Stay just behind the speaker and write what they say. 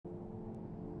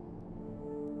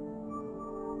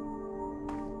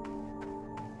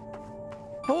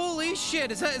Holy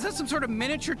shit, is that some sort of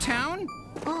miniature town?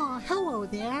 Oh, hello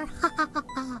there.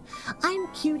 I'm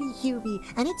Cutie Hubie,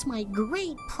 and it's my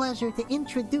great pleasure to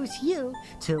introduce you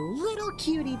to Little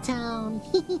Cutie Town.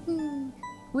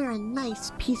 We're a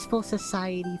nice, peaceful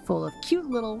society full of cute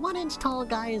little 1-inch tall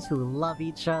guys who love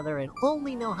each other and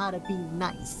only know how to be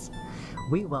nice.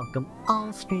 We welcome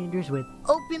all strangers with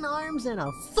open arms and a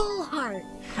full heart.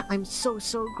 I'm so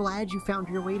glad you found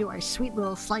your way to our sweet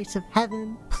little slice of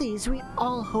heaven. Please, we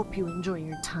all hope you enjoy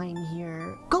your time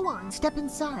here. Go on, step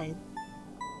inside.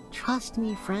 Trust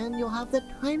me, friend, you'll have the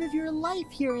time of your life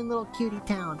here in Little Cutie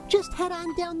Town. Just head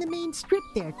on down the main strip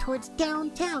there towards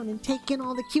downtown and take in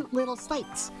all the cute little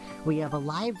sights. We have a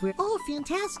library. Oh,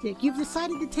 fantastic! You've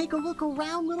decided to take a look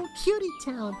around Little Cutie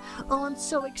Town. Oh, I'm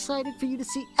so excited for you to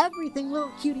see everything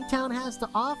Little Cutie Town has to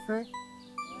offer.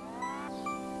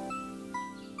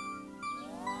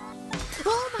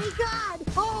 Oh my god!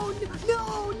 Oh,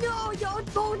 no,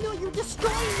 you're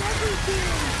destroying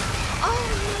everything! Oh,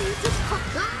 no, you just...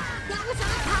 that was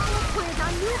our power plant, our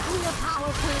nuclear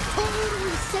power plant.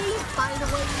 Totally safe, by the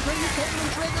way.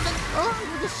 Oh,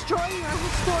 you're destroying our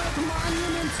historic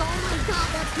monuments. Oh, my God,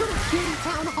 that's Little Cutie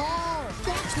Town Hall.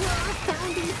 That's where our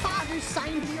founding fathers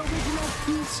signed the original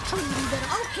peace treaty.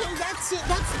 Okay, that's it.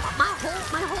 That's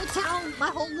my whole town. My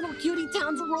whole Little Cutie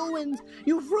Town's ruined.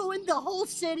 You've ruined the whole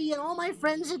city, and all my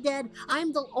friends are dead.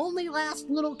 I'm the only last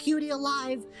little cutie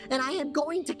alive, and I am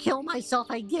going to kill myself,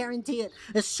 I guarantee it.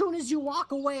 As soon as you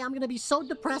walk away, I'm gonna be so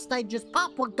depressed I just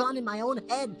pop a gun in my own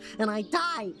head and I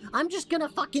die. I'm just gonna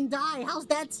fucking die. How's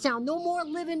that sound? No more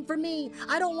living for me.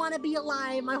 I don't want to be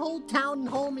alive. My whole town and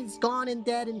home is gone and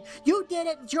dead, and you did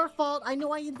it. It's your fault. I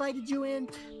know I invited you in,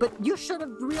 but you should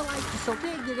have realized you're so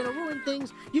big, you're gonna ruin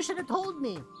things. You should have told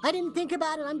me. I didn't think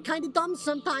about it. I'm kind of dumb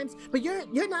sometimes, but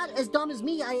you're not as dumb as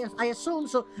me, I assume,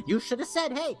 so you should have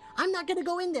said, hey, I'm not gonna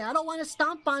go in there. I don't want to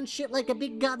stomp on shit like a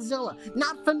big Godzilla.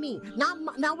 Not for me.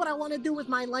 Not what I want to do with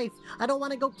my life. I don't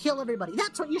want to go kill everybody.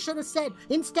 That's what you should have said.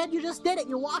 Instead, you just did it.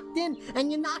 You walked in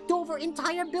and you knocked over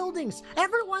entire buildings.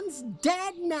 Everyone's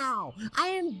dead now.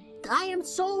 I am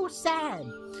so sad.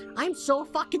 I'm so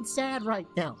fucking sad right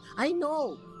now. I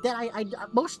know that I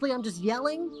mostly I'm just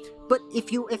yelling, but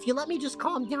if you let me just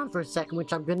calm down for a second,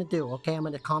 which I'm gonna do, okay? I'm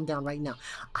gonna calm down right now.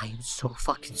 I am so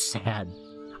fucking sad.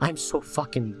 I'm so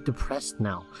fucking depressed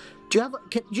now. Do you have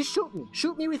just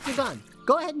shoot me with your gun.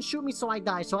 Go ahead and shoot me so I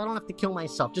die, so I don't have to kill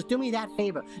myself. Just do me that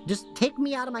favor. Just take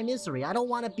me out of my misery. I don't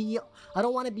want to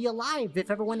be alive if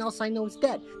everyone else I know is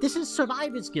dead. This is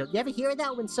survivor's guilt. You ever hear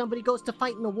that when somebody goes to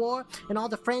fight in a war and all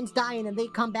the friends die and then they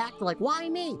come back? They're like, why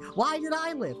me? Why did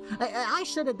I live? I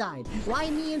should have died. Why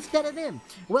me instead of them?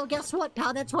 Well, guess what,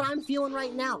 pal? That's what I'm feeling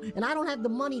right now, and I don't have the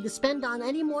money to spend on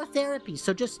any more therapy.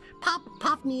 So just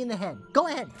pop me in the head. Go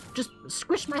ahead. Just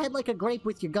squish my head like a grape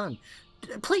with your gun.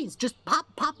 Please, just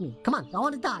pop me. Come on, I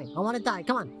want to die. Come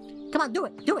on, do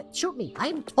it. Shoot me. I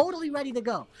am totally ready to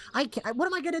go. What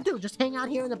am I gonna do? Just hang out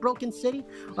here in the broken city?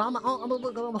 I'm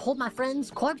gonna hold my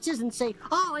friends' corpses and say,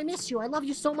 oh, I miss you. I love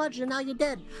you so much, and now you're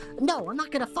dead. No, I'm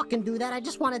not gonna fucking do that. I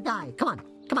just want to die. Come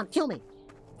on, kill me.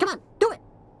 Come on, do it.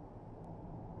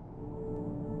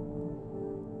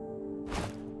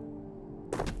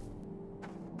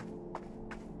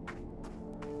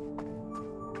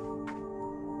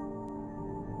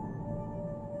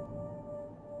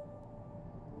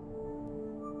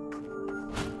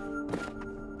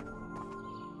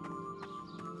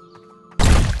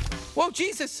 Whoa,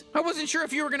 Jesus! I wasn't sure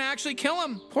if you were gonna actually kill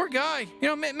him. Poor guy. You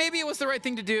know, maybe it was the right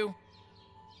thing to do.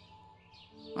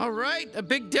 All right, a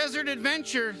big desert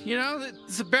adventure. You know,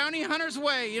 it's a bounty hunter's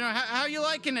way. You know, how you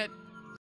liking it?